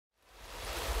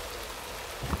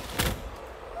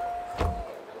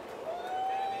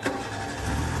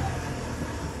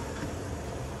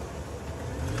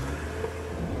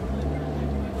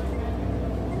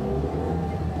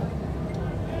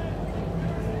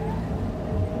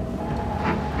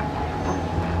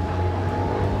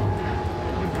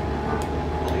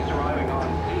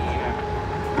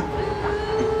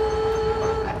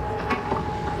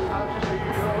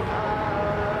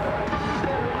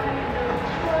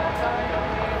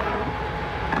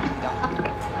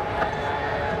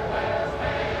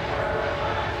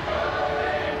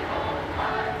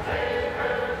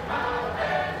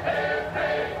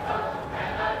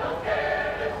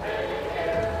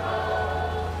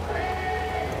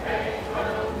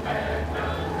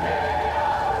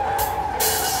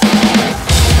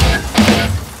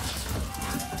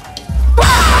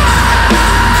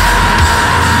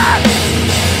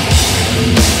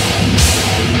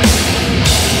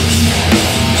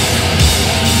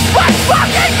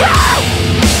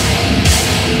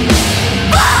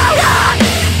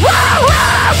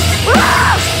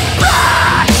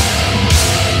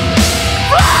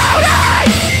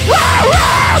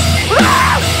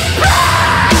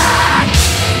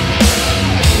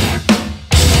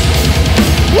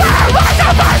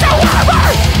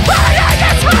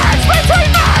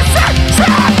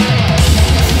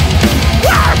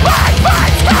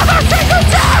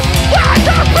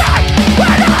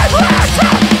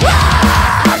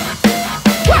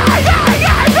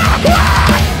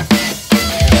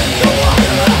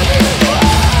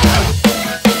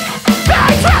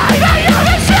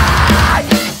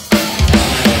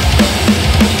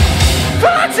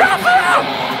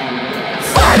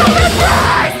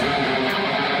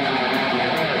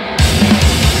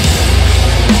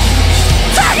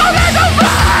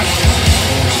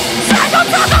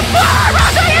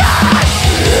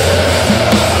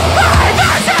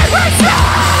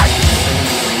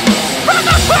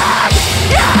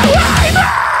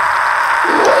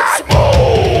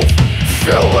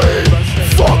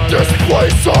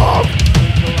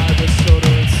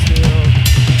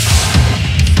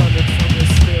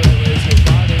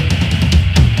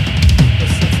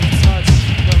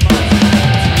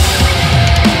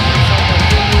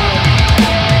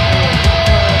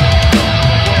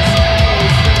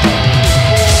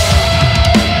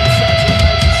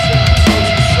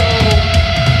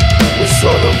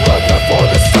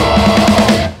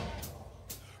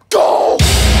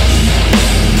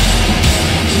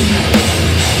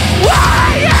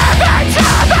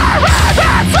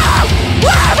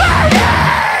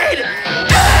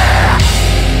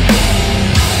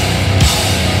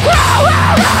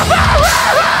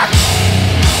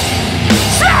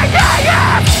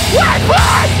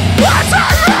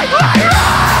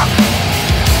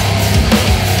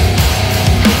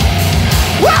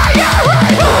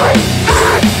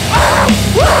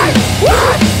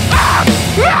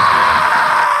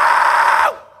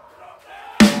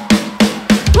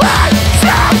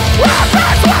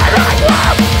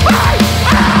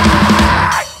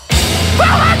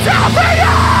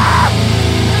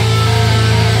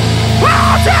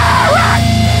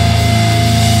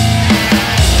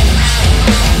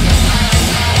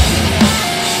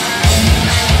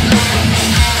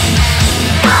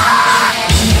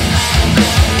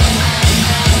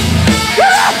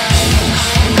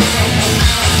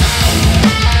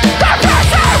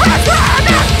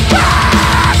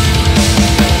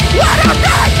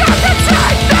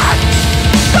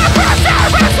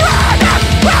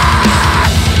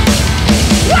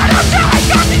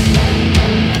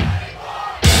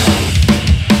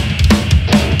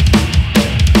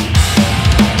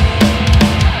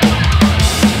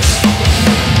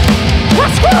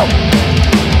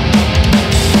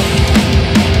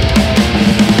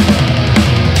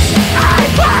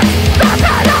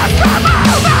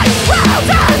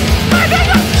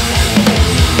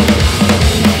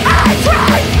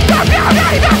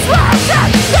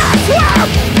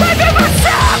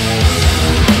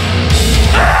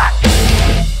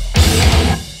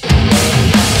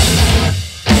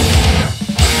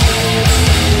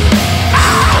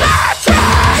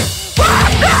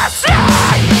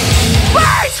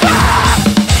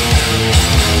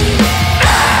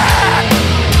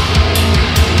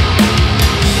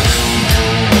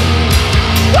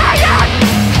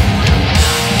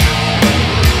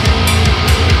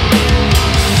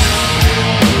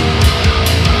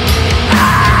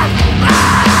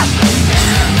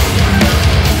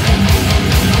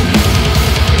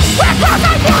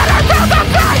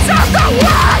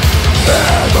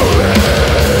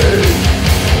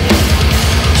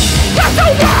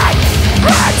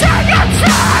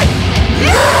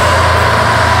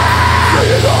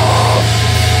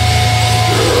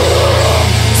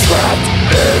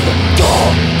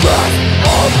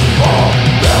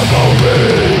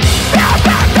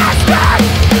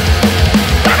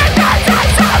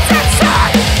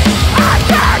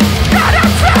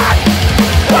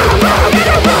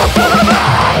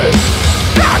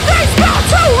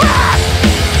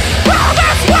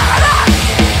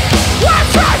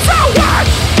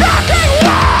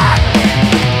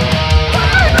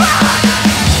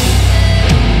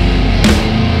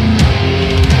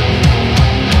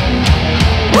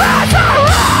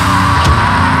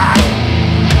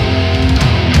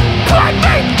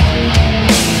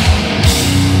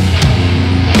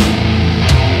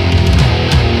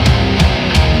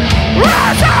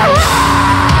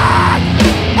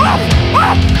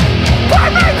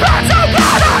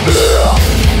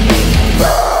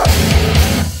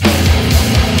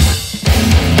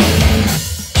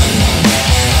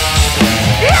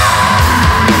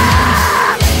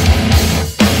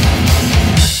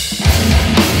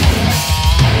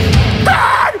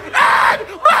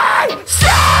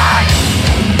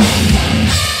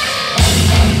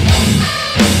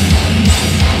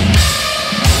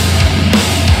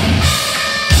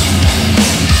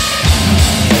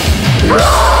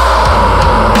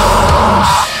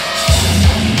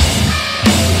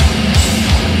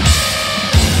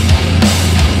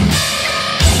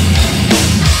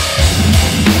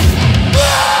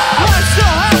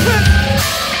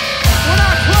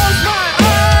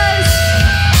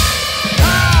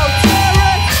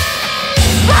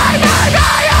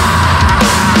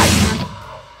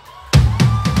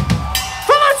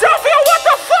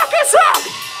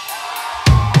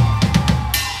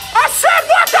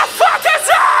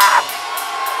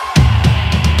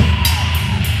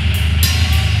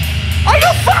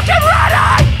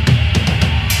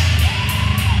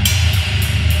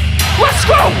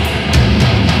Let's go!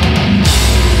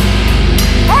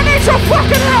 I need your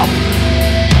fucking help!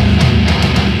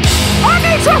 I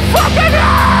need your fucking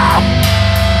help!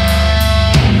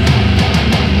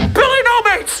 Billy No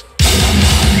Mates!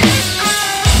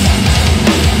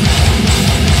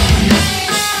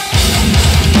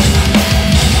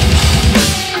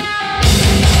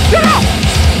 Get up!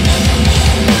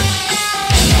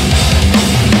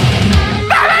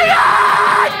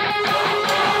 Marianne!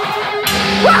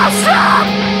 Well, stop!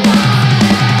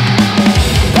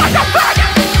 What the fuck?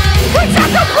 We took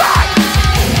the blood!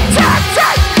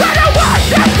 Take, let it work,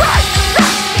 that's right!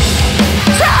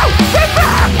 So, be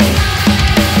back!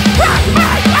 Back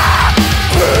me up!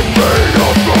 Pick me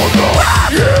up from the...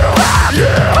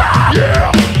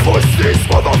 Yeah! Push these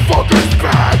motherfuckers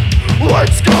back!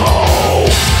 Let's go!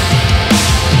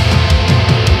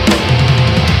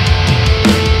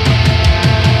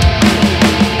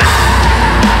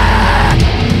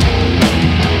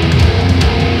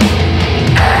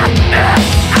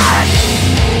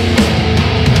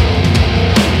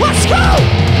 Let's go!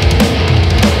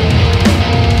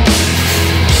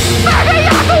 Maybe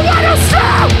I'm the one who's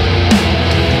strong!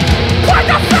 Point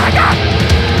the finger!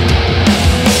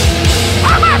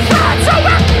 I'm a friend to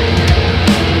it!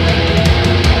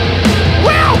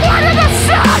 We're one in the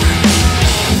sun!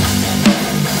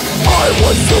 I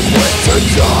was the quick to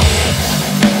jump.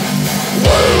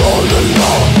 We're all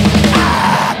alone.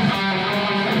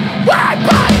 Why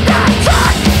but that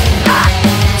track?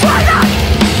 Try not!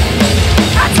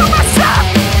 I told myself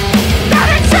that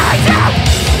it's you!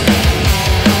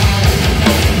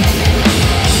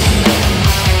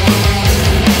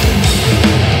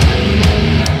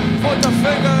 Put the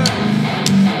finger,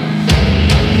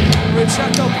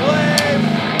 reject the blame.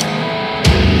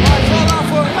 I call out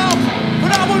for help,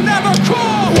 but I will never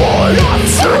call. 1,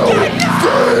 2,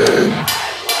 3.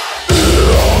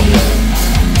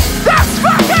 That's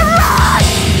fucking right!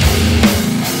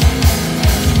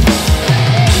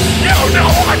 You know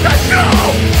what to do!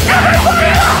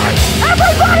 Everybody on!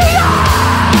 Everybody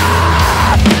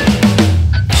on!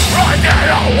 Run it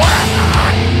away!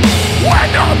 When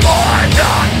the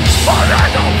morning, but I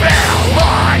don't feel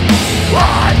like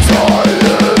I'm trying.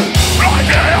 Run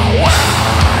it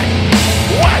away!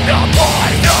 When the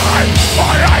morning,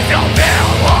 but I don't feel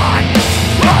like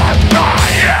I'm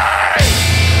trying.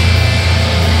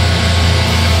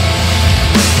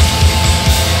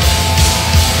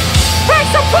 Make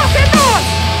some fucking noise!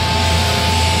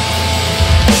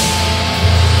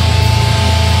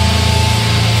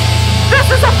 This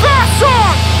is a fast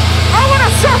song! I want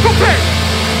a circle pit!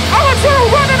 I want you to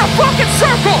run in a fucking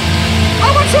circle! I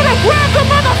want you to grab the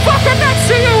motherfucker next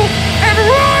to you and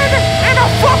run in a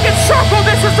fucking circle!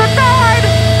 This is the 9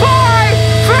 by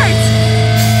fate!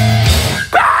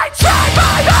 By try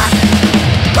by that!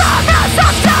 Promise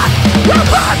of death! You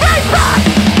burn me back!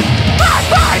 My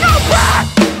final breath!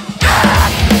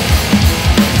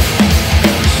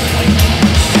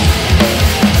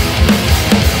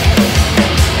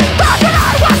 Back when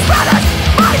I was finished,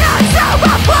 my hands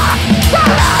over black. The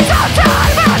hands of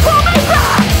time and pull me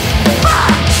back.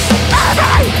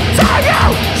 Every time you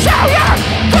show your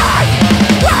face,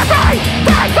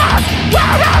 everything goes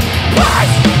where it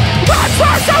plays. Let's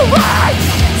rush away,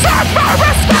 search for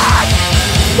respect.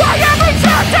 Why every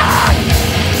chapter?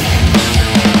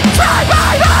 Try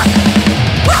by that,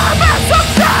 promise of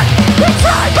death. You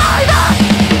try by that,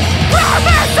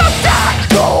 promise of death.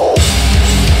 Go!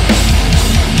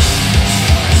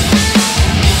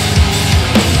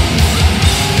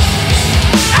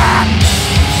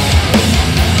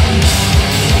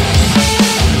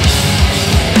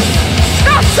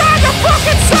 Now try the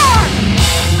fucking song!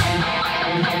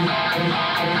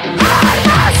 I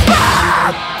must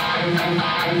back!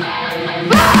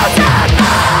 Mountain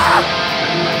up!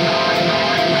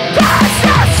 That's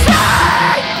the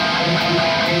same!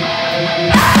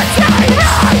 It's a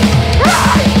right!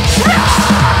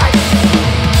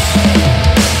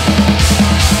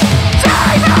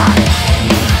 China!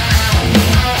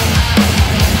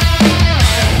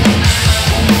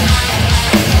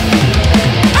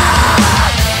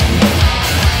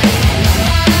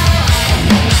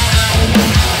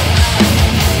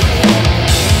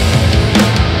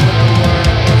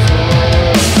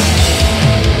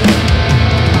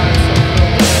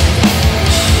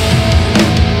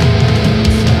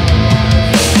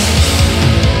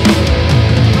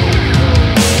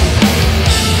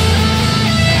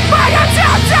 My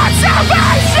attempted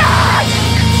salvation!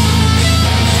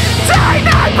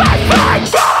 Denied by fate!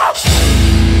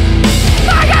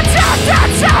 My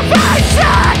attempted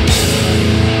salvation!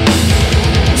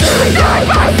 Denied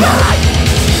by fate!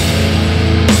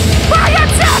 My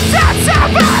attempted salvation!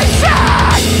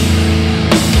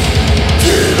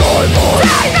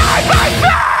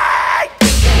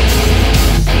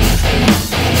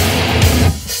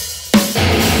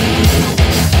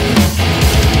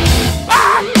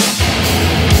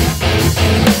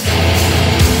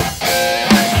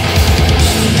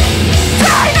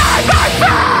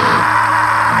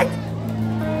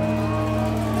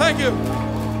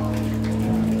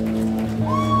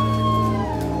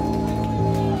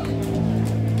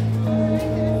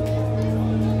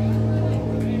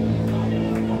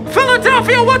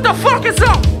 Philadelphia, what the fuck is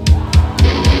up?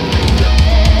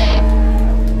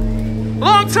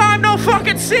 Long time no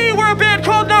fucking see. We're a band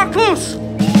called Knock Loose.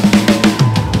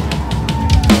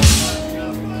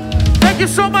 Thank you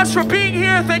so much for being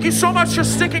here. Thank you so much for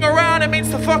sticking around. It means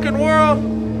the fucking world.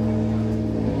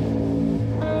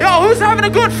 Yo, who's having a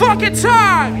good fucking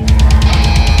time?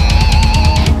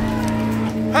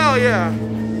 Hell yeah.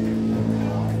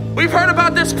 We've heard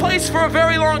about this place for a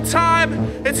very long time.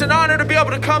 It's an honor to be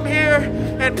able to come here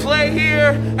and play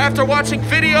here after watching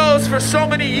videos for so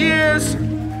many years.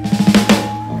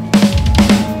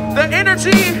 The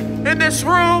energy in this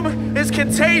room is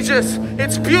contagious.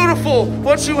 It's beautiful.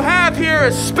 What you have here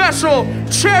is special.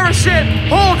 Cherish it.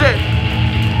 Hold it.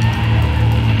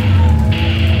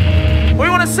 We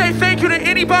want to say thank you to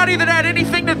anybody that had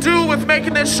anything to do with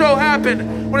making this show happen.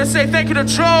 I want to say thank you to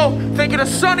Joe, thank you to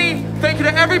Sonny, thank you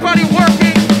to everybody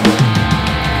working.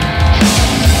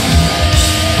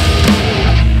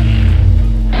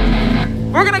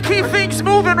 We're going to keep things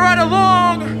moving right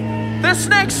along. This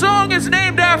next song is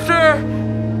named after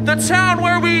the town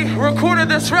where we recorded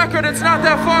this record. It's not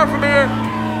that far from here.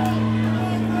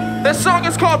 This song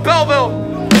is called Belleville.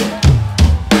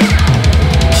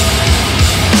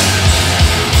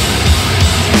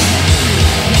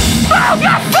 Move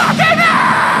your fucking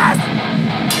ass!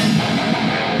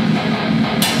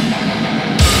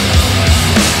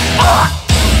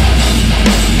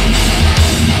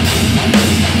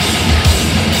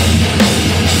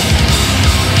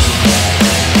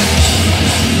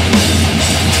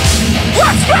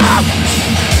 Let's go!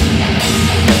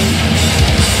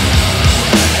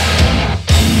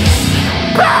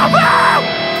 Bravo!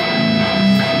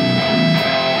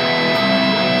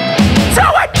 Do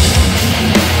it!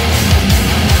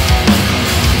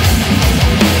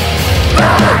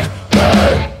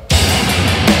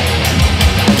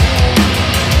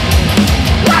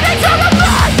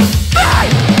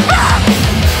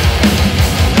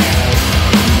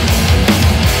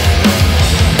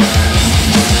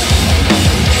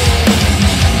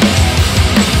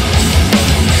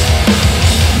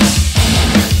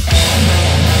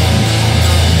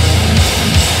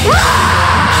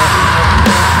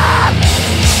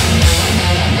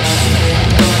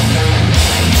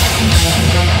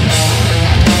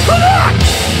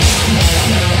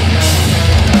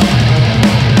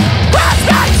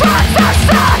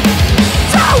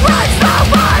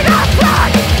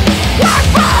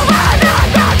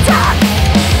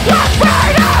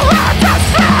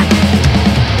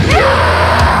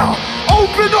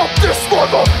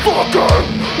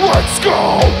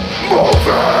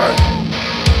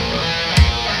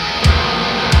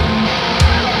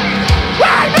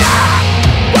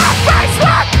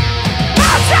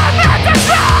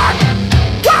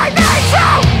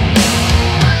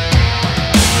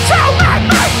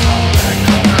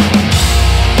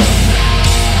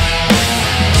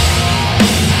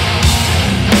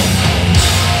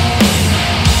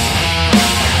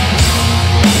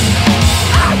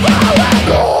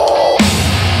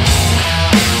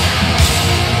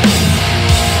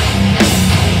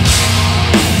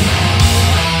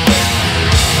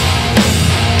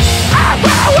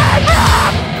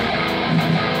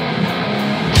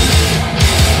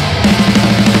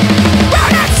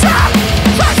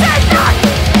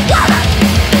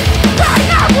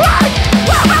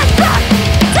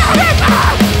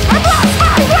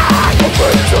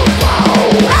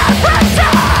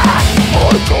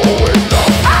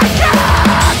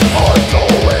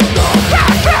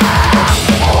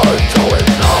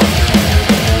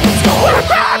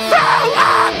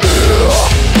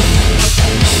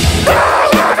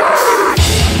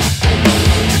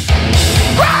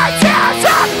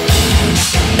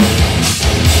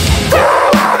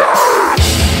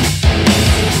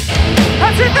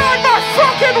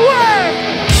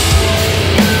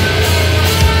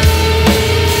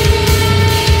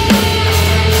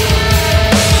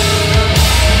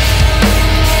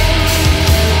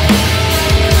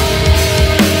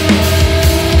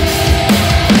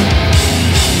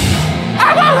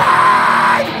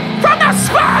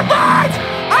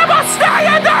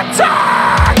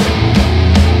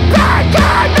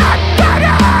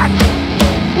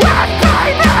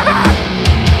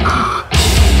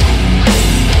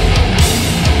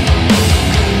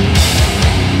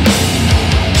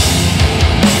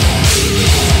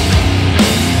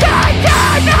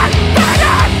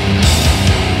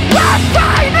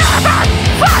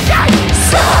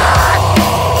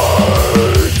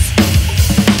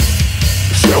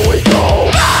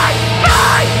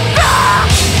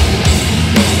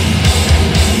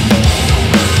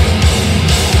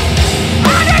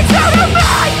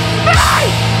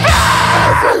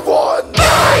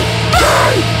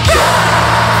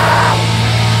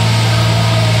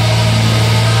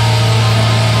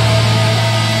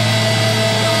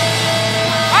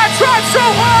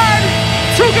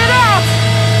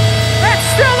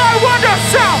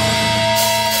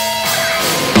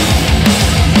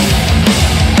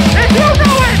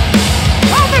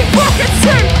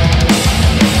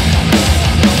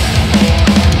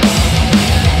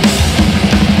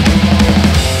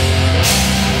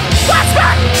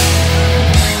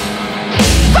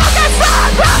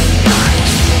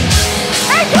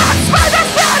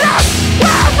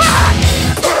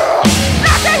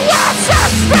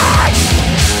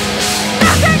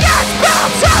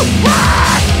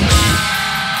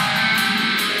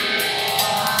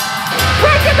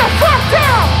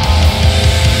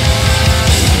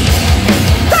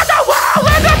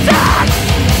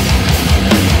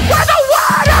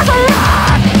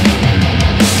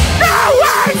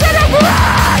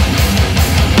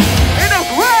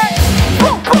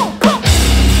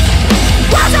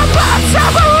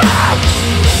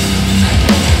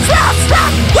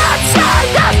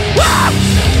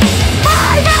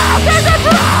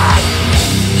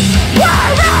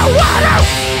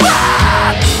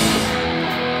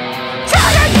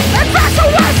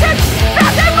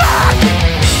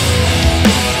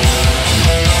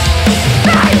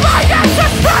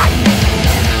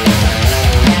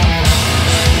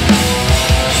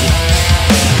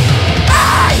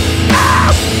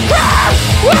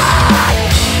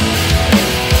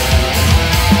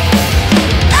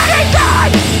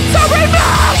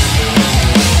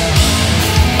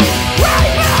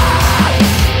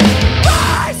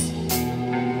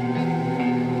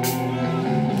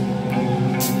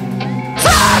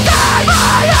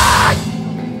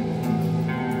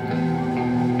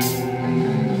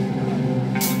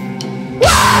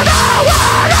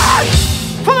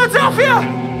 Philadelphia!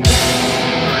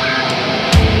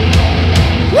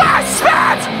 We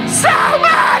spent so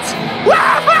much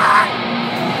effort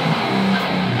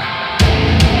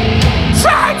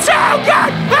trying to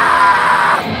get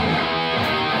back!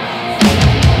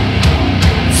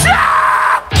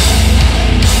 Stop!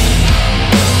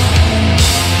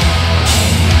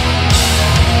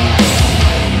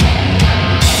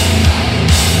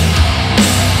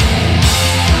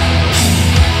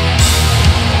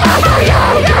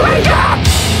 Here we go!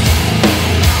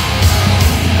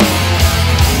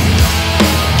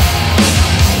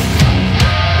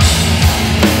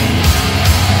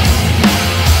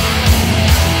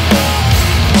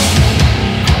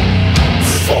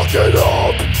 Fuck it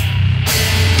up.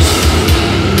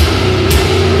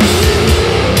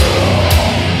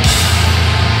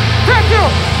 Thank you!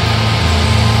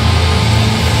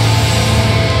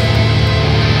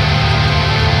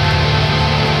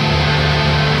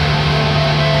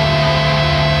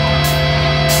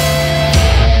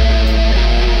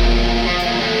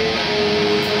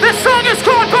 This song is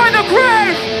called By the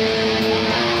Grave!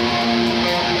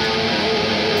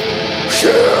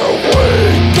 Here we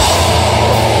go.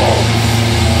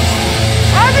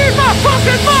 I need my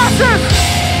fucking bosses!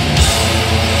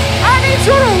 I need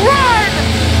you to run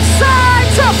side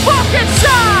to fucking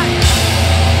side!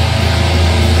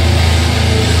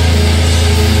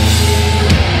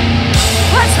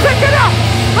 Let's pick it up!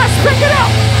 Let's pick it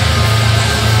up!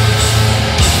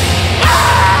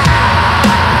 Ah!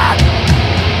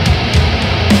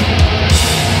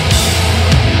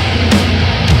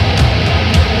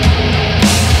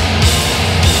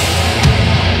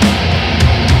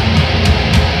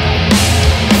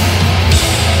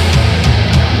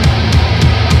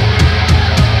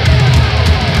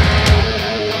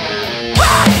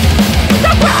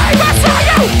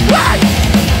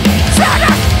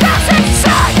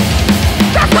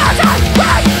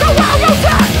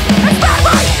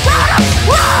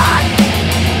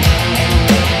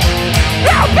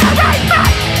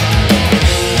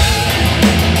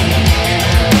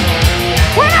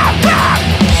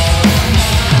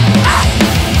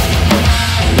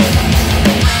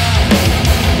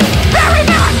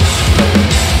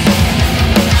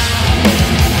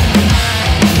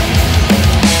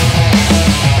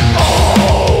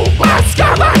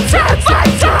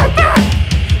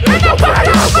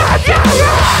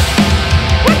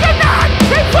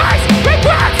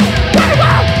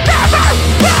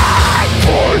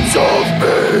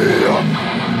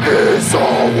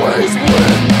 Always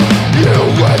when you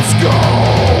let's go.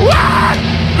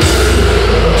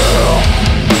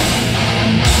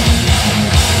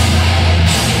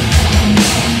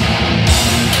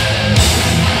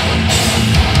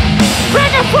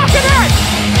 Bring your fucking head!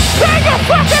 Bring your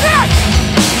fucking head!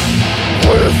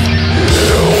 With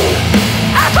you,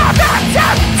 I'm about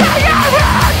to your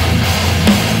end!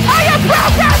 I am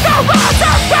broken, the walls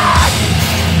are gone!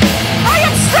 I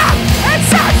am stuck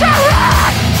inside your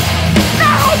head!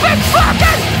 Now open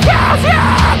fucking kills you!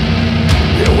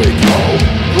 here we go.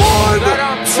 Let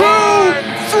 'em 1, 2,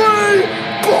 3,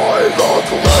 by the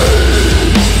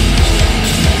grave.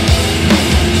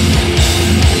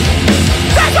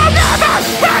 They will never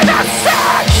be the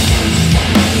same!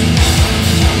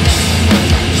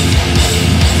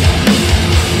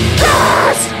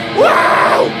 This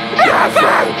will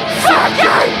never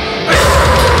fucking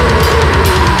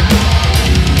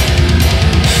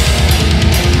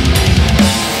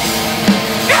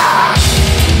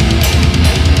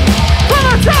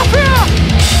Philadelphia!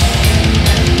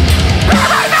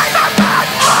 Everything that's bad!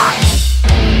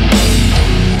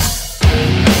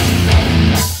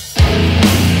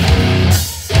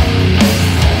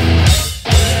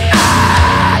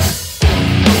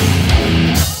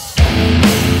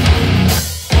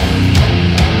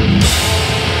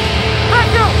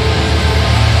 Thank you!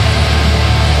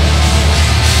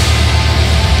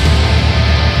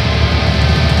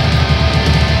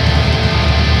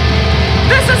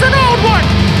 This is an old one!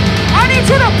 I need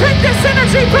you to pick this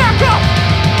energy back up!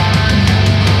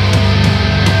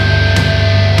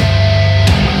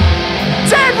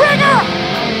 Dead Ringer!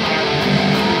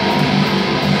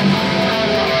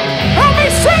 Help me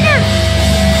sing it!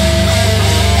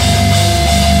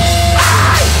 I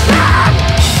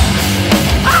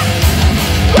am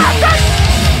fucking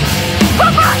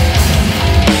puppet!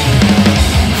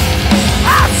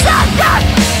 I'm second!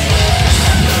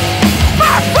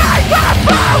 My favorite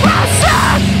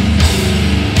person!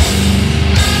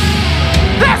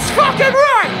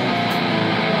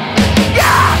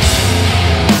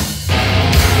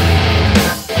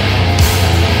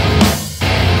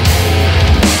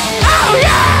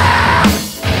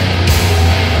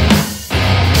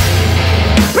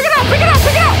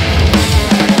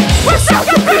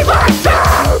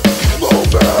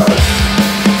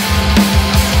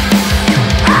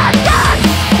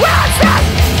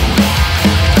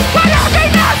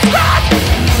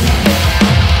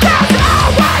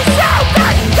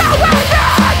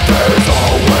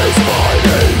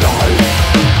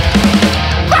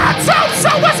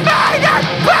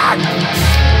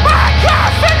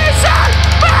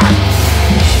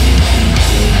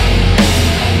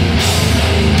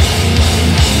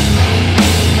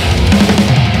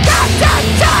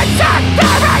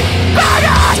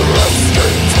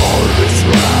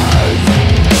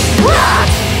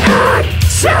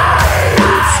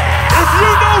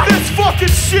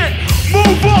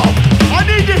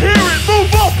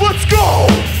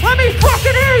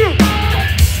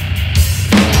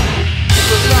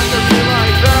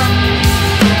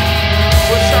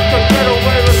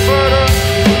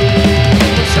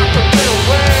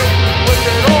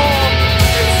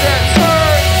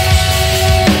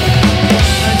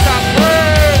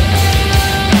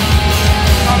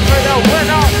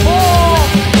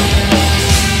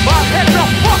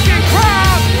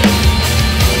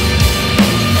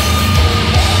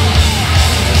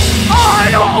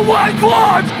 I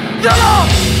climbed the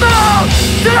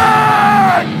mountain,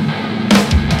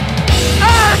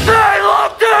 and they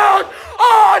looked down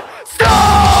on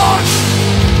stone.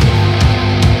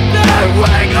 They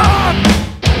wake up,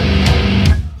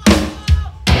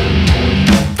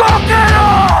 fuck it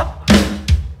up.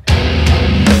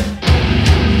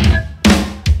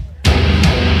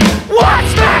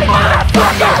 Watch me,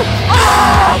 motherfucker!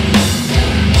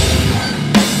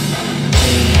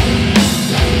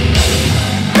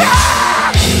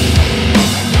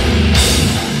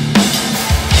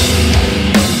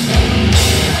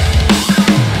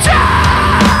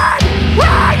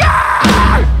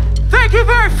 Thank you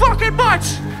very fucking much!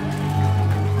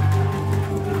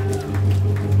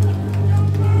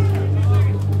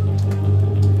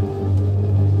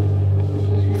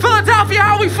 Philadelphia,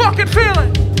 how we fucking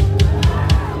feeling?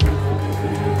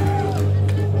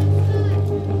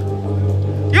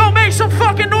 Yo, make some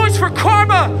fucking noise for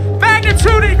Karma,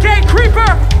 Magnitude, and Gay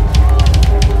Creeper!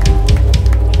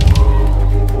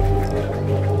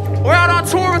 We're out on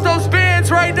tour with those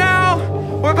bands right now.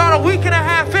 We're about a week and a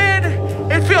half in.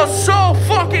 It feels so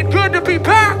fucking good to be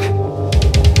back.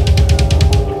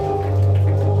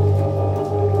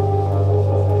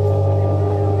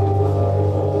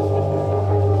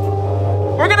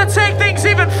 We're gonna take things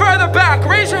even further back.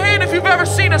 Raise your hand if you've ever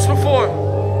seen us before.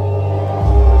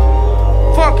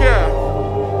 Fuck yeah.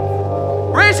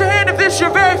 Raise your hand if this is your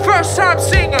very first time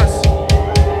seeing us.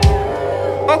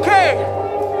 Okay.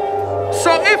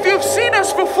 So if you've seen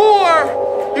us before,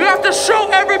 you have to show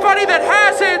everybody that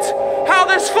hasn't how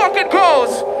this fucking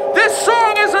goes. This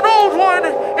song is an old one.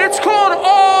 It's called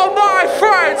All My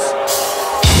Friends.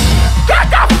 Get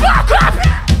the fuck up!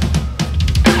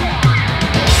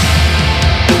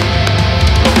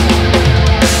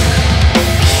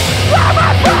 All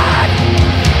my friends!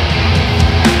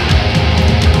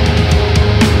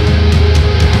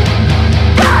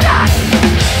 Get it!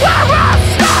 We're all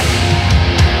stuck!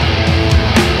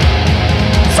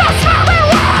 So smell me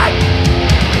right!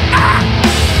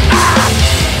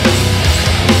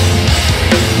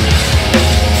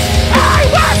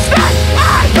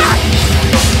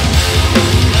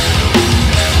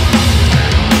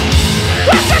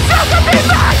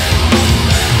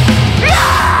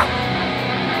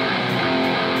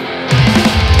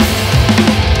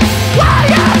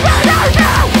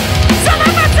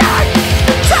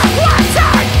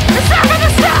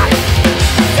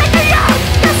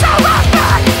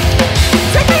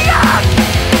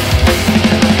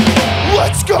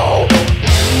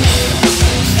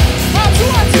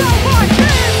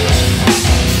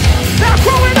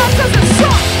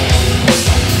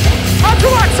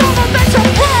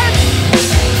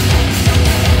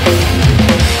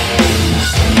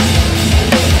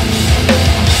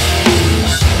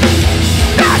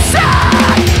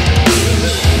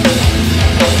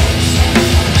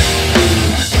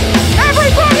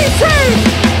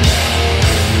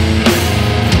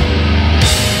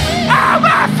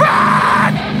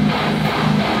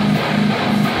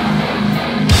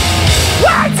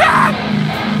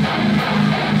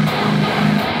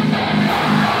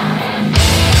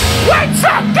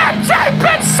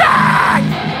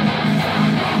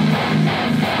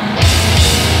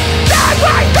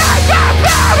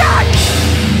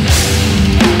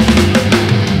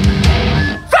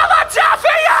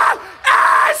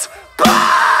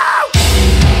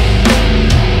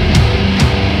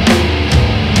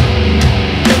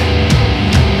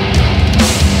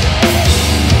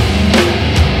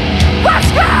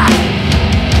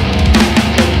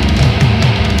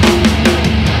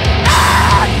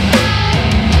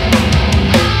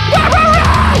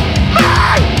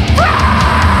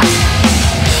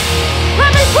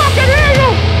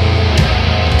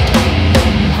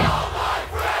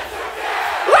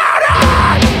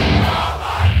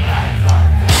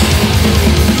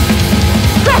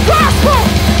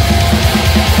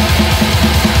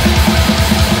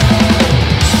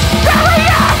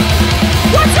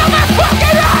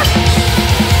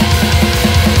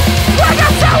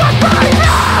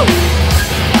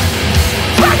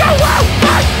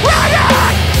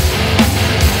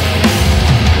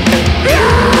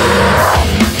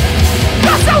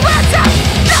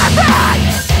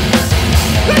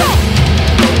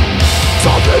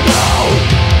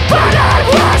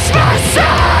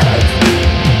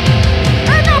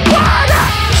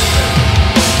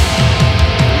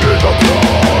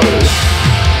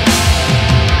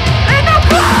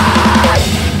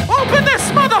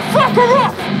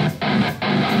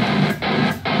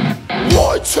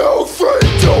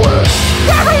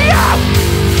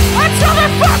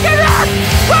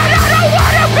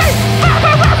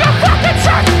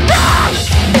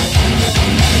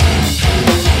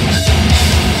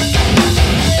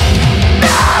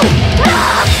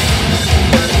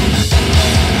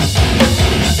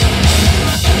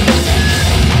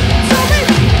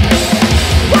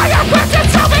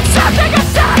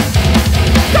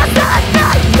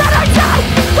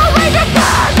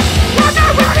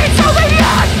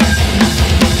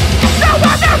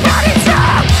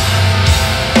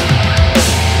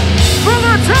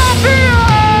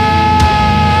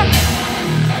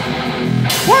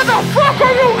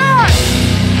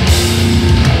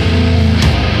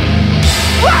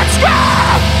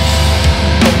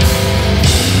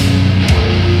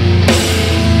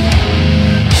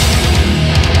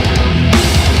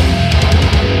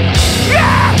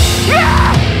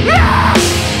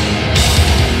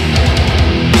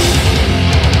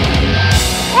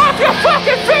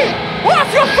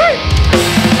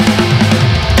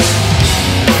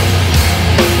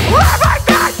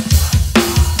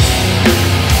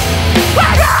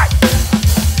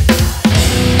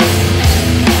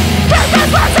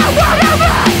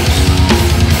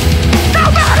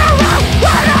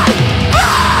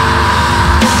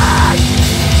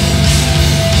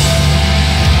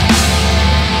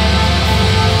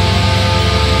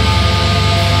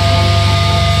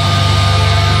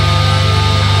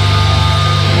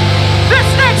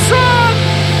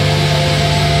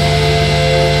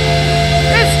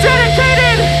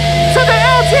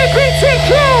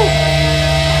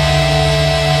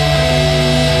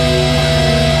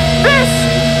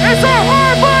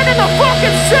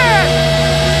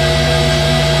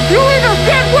 You either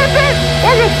get with it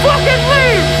or you fucking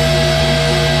leave.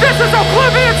 This is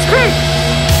Oblivion Street.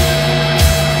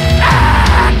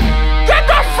 Get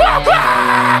the fuck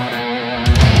out!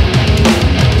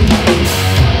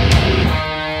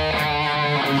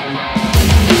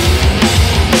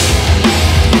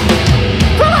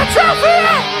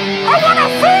 Philadelphia! I wanna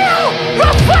feel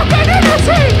your fucking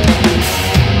energy!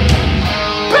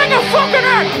 Bring a fucking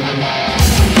egg!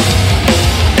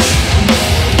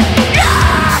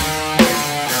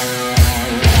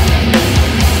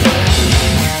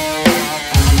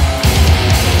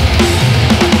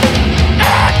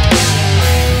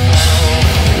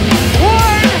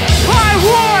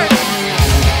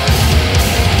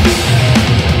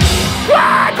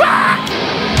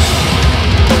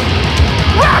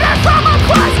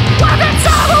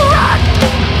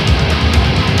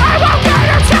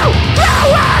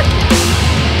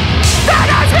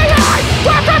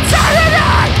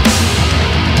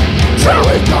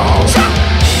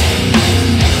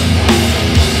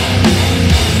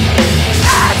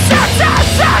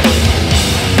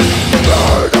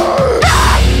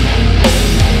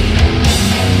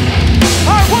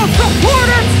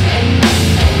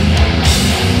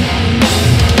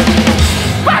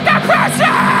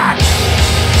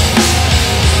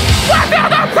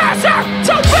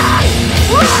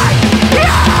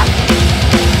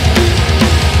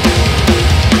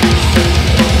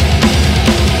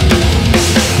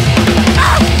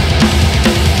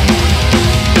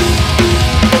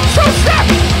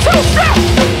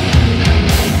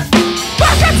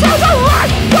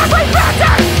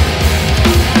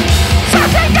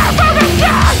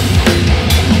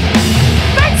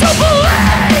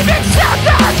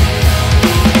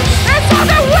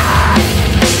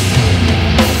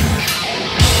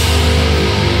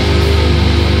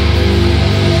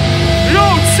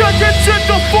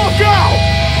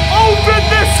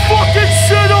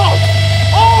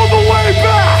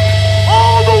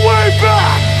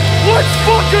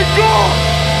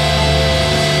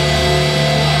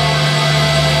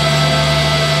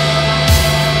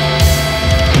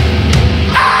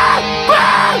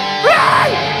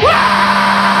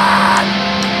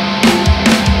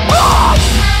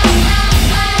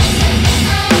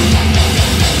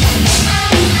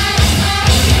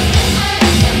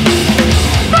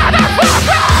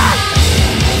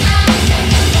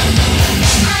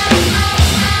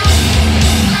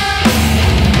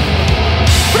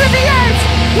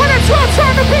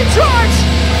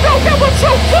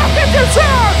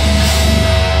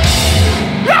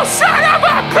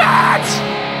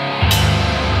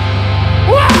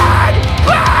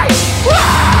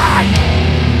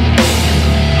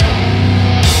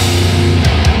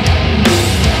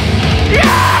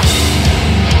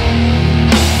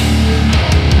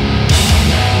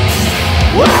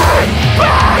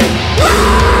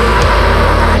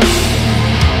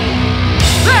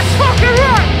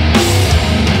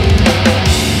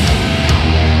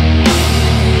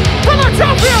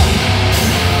 Philadelphia!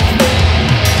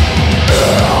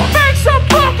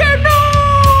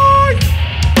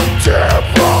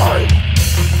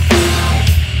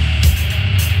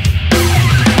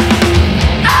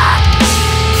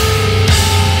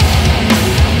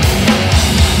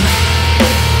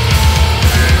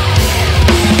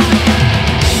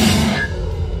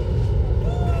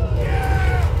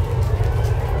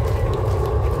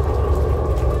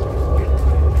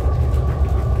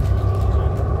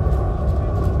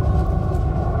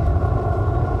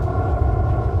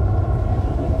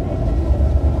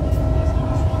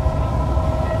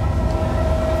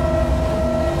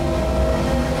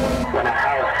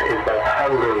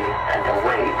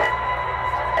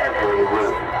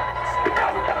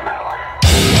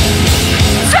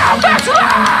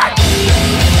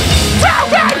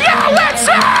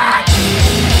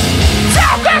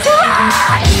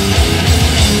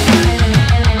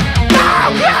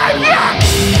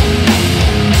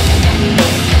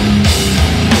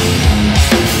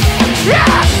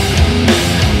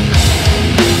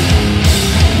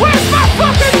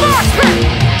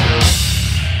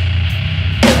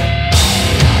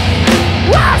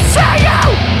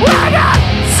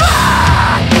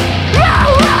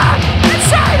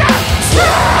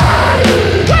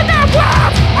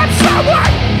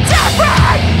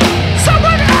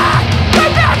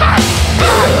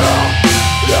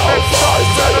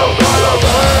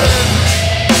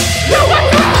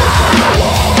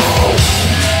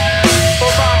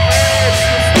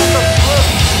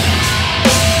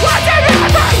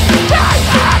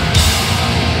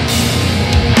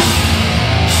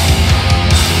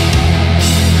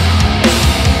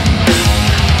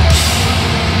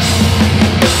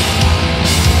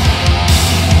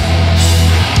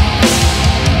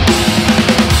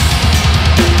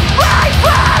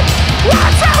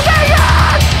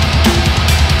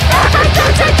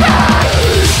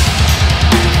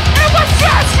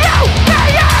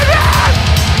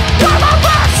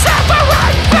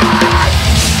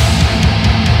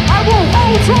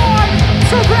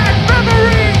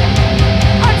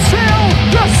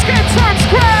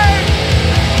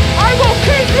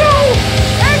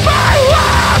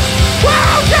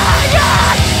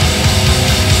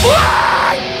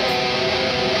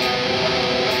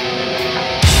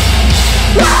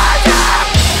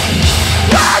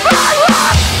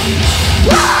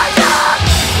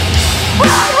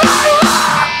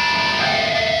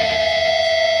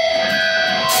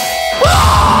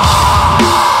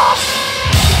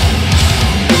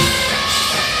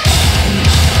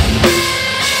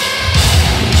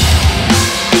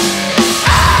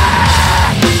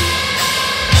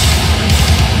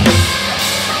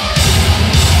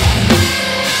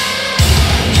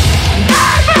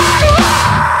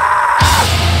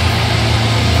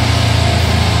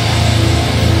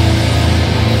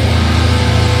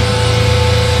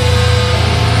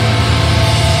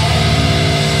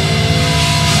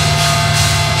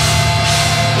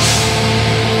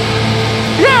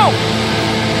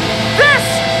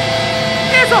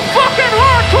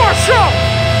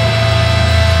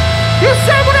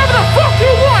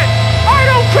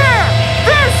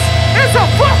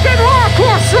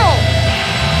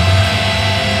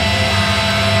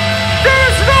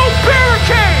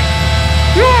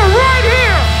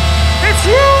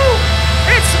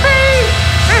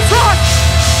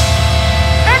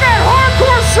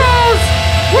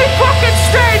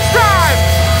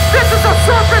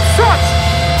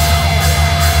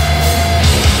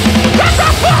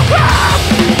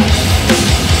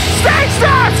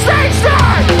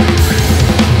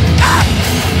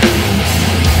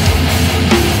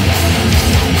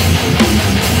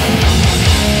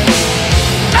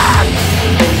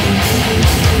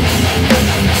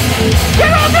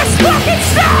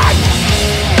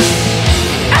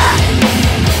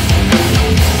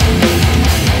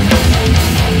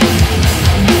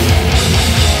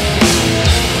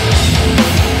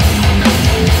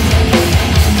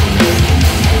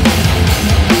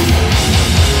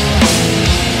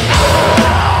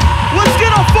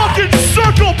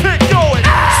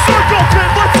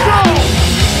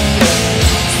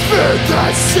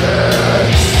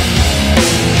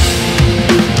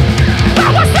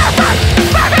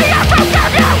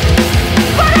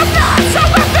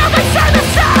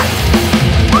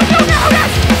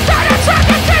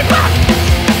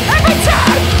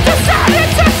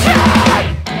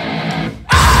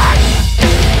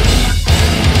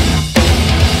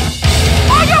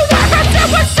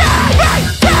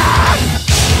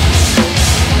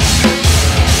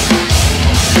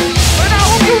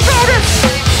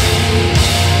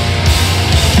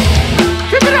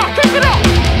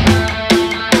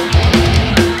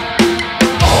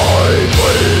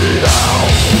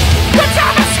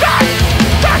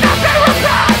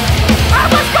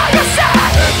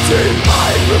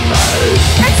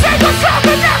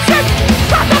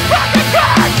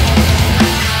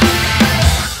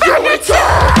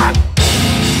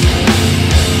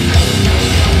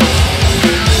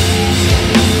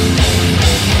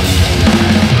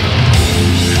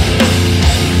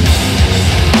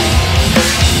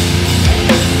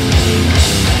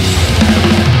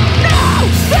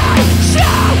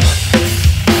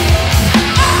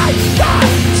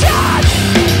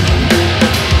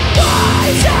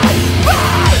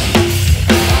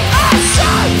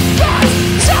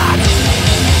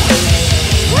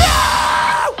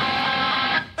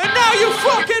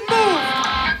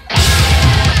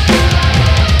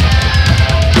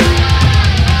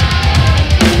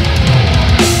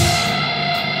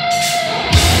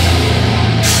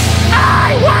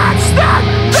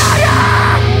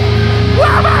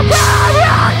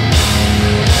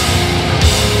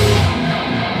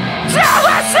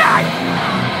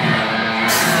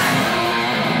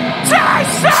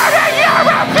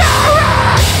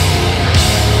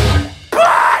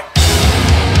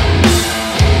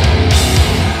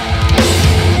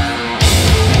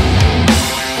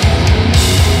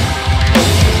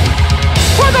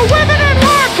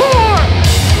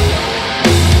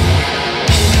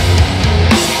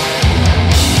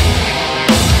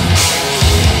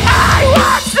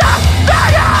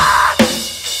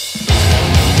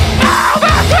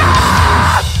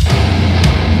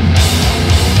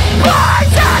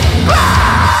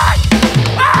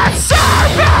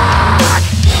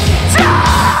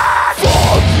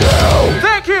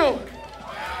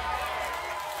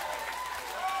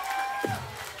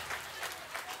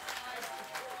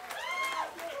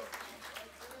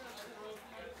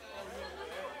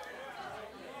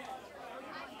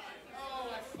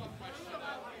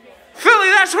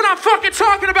 That's what I'm fucking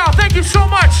talking about. Thank you so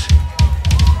much.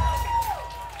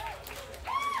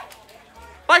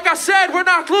 Like I said, we're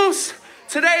knocked loose.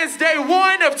 Today is day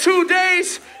 1 of 2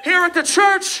 days here at the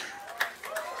church.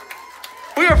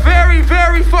 We are very,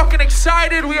 very fucking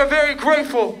excited. We are very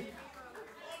grateful.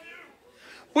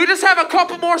 We just have a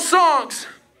couple more songs.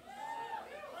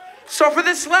 So for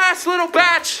this last little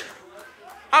batch,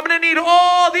 I'm gonna need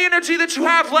all the energy that you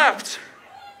have left.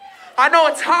 I know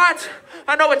it's hot,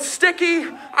 I know it's sticky,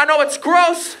 I know it's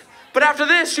gross, but after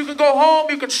this, you can go home,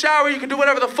 you can shower, you can do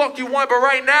whatever the fuck you want, but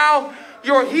right now,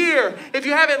 you're here. If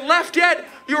you haven't left yet,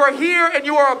 you are here and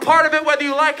you are a part of it, whether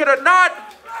you like it or not.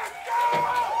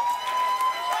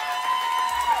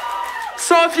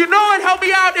 So if you know it, help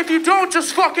me out. If you don't,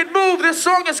 just fucking move. This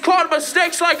song is called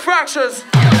Mistakes Like Fractures.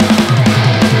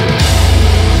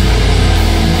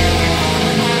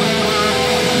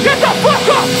 Get the fuck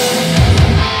up!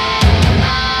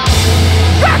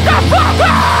 Get the fuck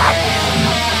up!